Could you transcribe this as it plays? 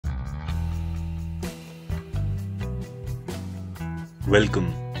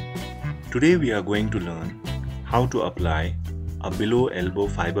Welcome. Today we are going to learn how to apply a below elbow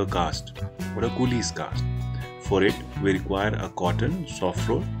fiber cast or a Colles cast. For it we require a cotton soft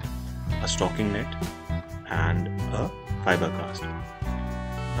roll, a stocking net and a fiber cast.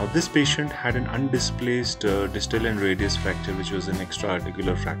 Now this patient had an undisplaced distal and radius fracture, which was an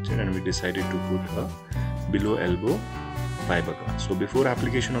extra-articular fracture, and we decided to put a below elbow fiber cast. So before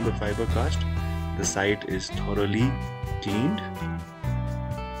application of the fiber cast, the site is thoroughly cleaned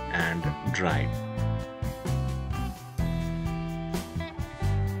and dried.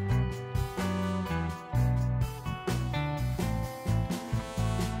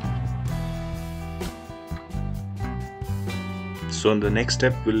 So the next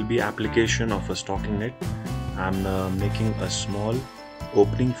step will be application of a stocking net. I'm making a small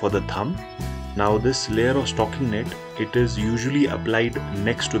opening for the thumb. Now this layer of stocking net, it is usually applied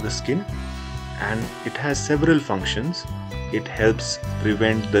next to the skin and it has several functions. It helps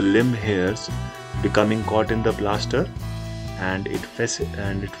prevent the limb hairs becoming caught in the plaster, and it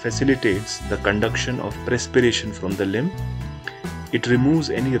facilitates the conduction of perspiration from the limb. It removes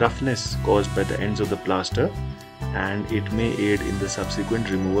any roughness caused by the ends of the plaster, and it may aid in the subsequent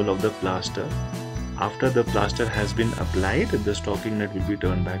removal of the plaster. After the plaster has been applied, the stocking net will be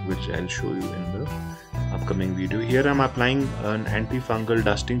turned back, which I'll show you in the upcoming video. Here I'm applying an antifungal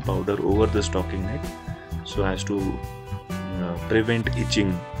dusting powder over the stocking net so as to prevent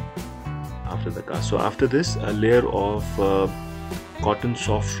itching after the cast. So after this, a layer of cotton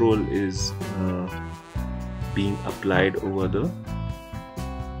soft roll is being applied over the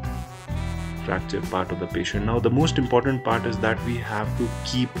fractured part of the patient. Now the most important part is that we have to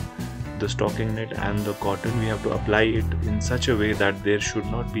keep the stocking net and the cotton, we have to apply it in such a way that there should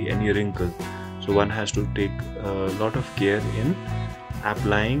not be any wrinkle. So one has to take a lot of care in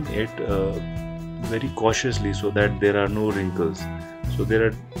applying it very cautiously so that there are no wrinkles. So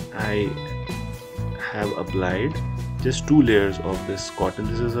I have applied just 2 layers of this cotton.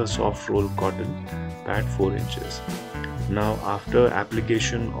 This is a soft roll cotton pad 4 inches. Now after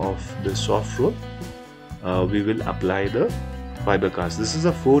application of the soft roll, we will apply the fiber cast. This is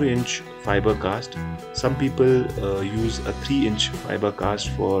a 4-inch fiber cast. Some people use a 3-inch fiber cast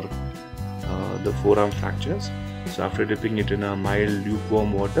for the forearm fractures. So after dipping it in a mild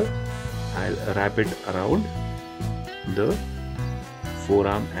lukewarm water, I'll wrap it around the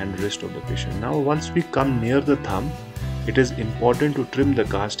forearm and wrist of the patient. Now once we come near the thumb, it is important to trim the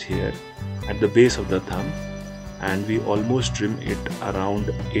cast here at the base of the thumb, and we almost trim it around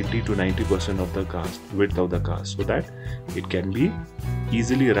 80 to 90% of the cast, width of the cast, so that it can be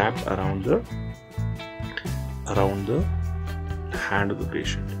easily wrapped around the hand of the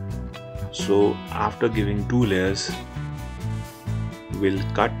patient. So after giving 2 layers, we'll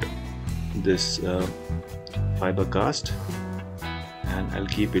cut this fiber cast and I'll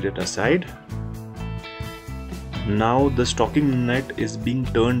keep it aside. Now the stocking net is being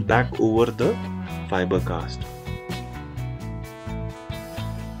turned back over the fiber cast,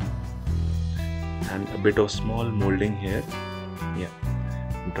 and a bit of small molding here. Yeah,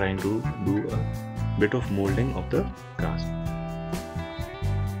 I'm trying to do a bit of molding of the cast.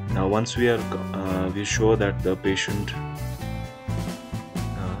 Now once we are sure that the patient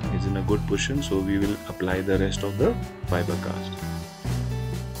is in a good position, so we will apply the rest of the fiber cast.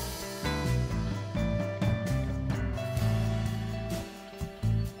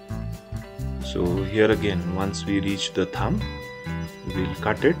 So here again, once we reach the thumb, we'll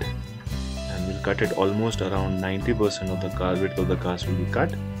cut it, and we'll cut it almost around 90% of the cast, width of the cast will be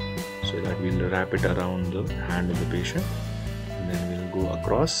cut, so that we'll wrap it around the hand of the patient, and then we'll go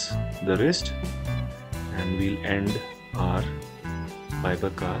across the wrist and we'll end our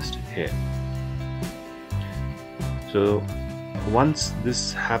fiber cast here. So once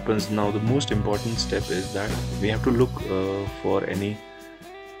this happens, now the most important step is that we have to look for any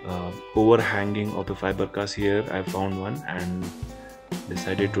overhanging of the fiber cast. Here I found one and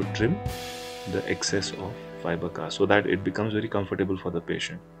decided to trim the excess of fiber cast so that it becomes very comfortable for the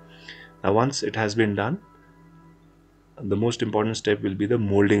patient. Now once it has been done, the most important step will be the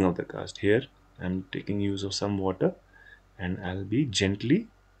molding of the cast. Here I'm taking use of some water and I'll be gently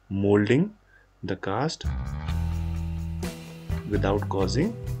molding the cast without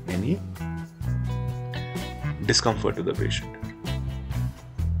causing any discomfort to the patient.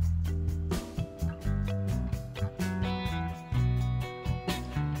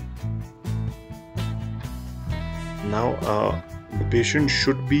 Now the patient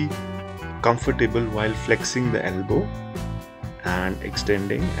should be comfortable while flexing the elbow and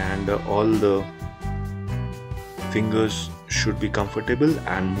extending, and all the fingers should be comfortable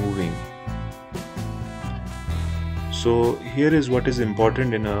and moving. So here is what is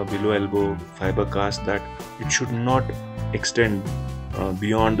important in a below elbow fiber cast, that it should not extend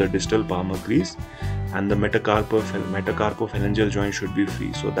beyond the distal palmar crease, and the metacarpophalangeal joint should be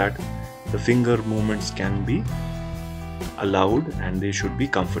free, so that the finger movements can be allowed and they should be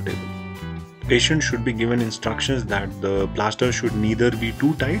comfortable. Patient should be given instructions that the plaster should neither be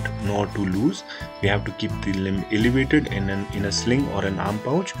too tight nor too loose. We have to keep the limb elevated in a sling or an arm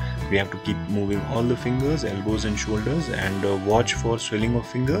pouch. We have to keep moving all the fingers, elbows and shoulders, and watch for swelling of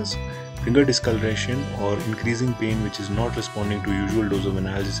fingers, finger discoloration or increasing pain which is not responding to usual dose of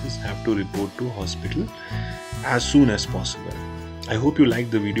analgesics. Have to report to hospital as soon as possible. I hope you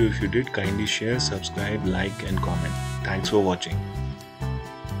liked the video. If you did, kindly share, subscribe, like and comment. Thanks for watching.